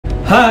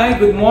Hi,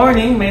 good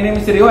morning. My name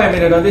is Rio. I'm a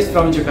periodontist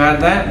from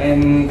Jakarta,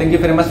 and thank you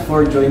very much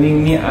for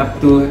joining me up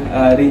to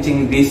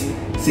reaching these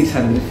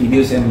 600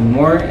 videos and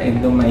more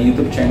into my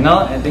YouTube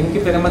channel. And thank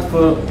you very much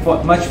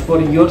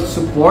for your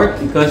support,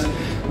 because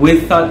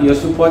without your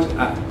support,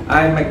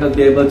 I might not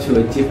be able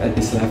to achieve at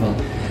this level.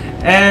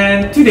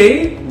 And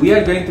today we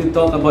are going to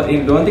talk about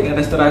endodontic and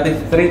restorative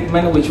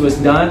treatment, which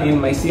was done in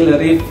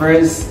Maxillary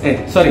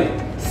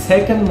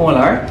second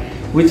molar,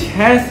 which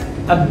has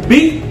a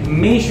big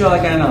mesial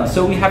canal.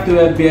 So we have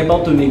to be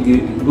able to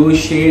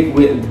negotiate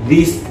with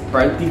this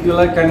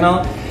particular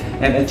canal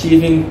and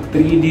achieving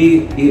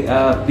 3D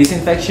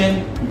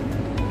disinfection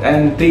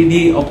and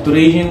 3D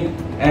obturation,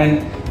 and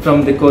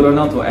from the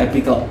coronal to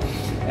apical.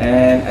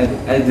 And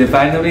as the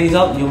final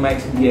result, you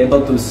might be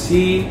able to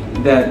see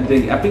that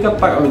the apical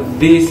part of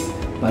this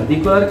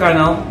particular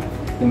canal,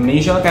 the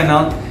mesial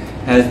canal,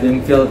 has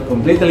been filled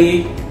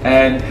completely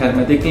and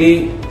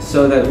hermetically,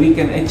 so that we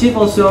can achieve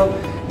also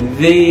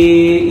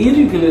the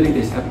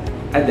irregularities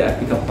at the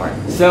apical part.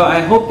 So I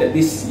hope that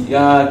this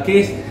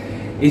case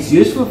is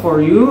useful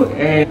for you,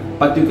 and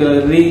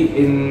particularly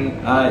in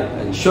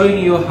showing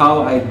you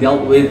how I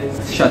dealt with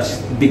such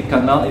big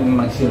canal in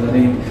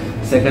maxillary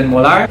second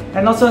molar.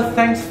 And also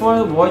thanks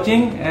for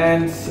watching,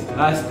 and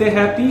stay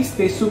happy,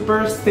 stay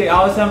super, stay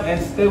awesome, and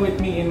stay with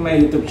me in my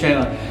YouTube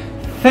channel.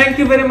 Thank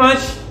you very much.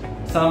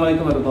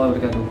 Assalamualaikum warahmatullahi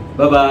wabarakatuh.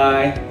 Bye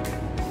bye.